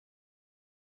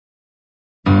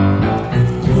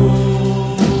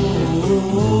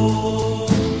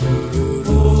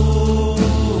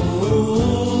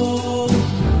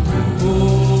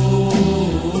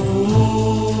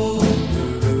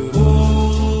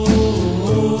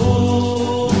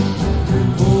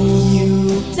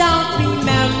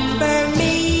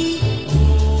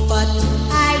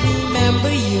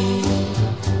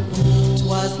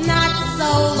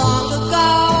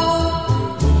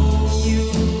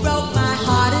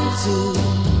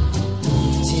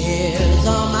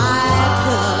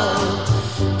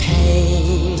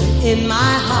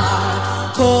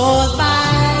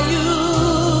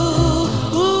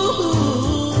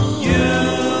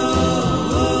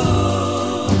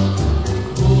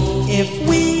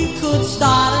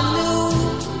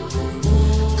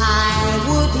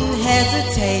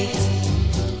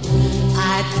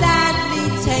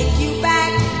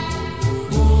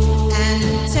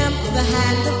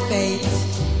hand of fate.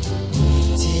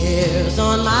 Tears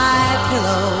on my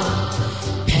pillow,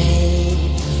 pain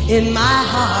in my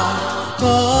heart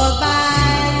caused by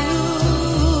you.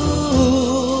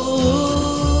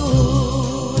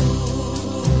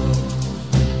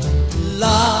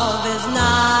 Love is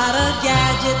not a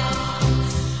gadget,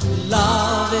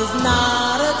 love is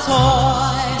not a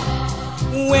toy.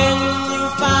 When you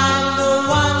find the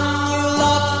one you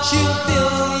love, she'll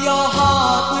fill your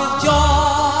heart with joy.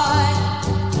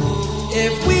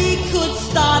 If we could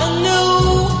start anew,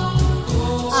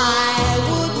 I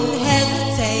wouldn't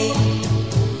hesitate.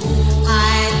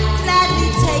 I'd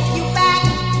gladly take you back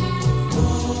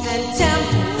and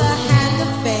tempt the hand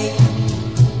of fate.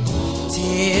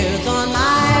 Tears on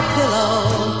my pillow,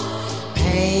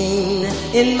 pain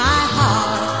in my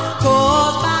heart.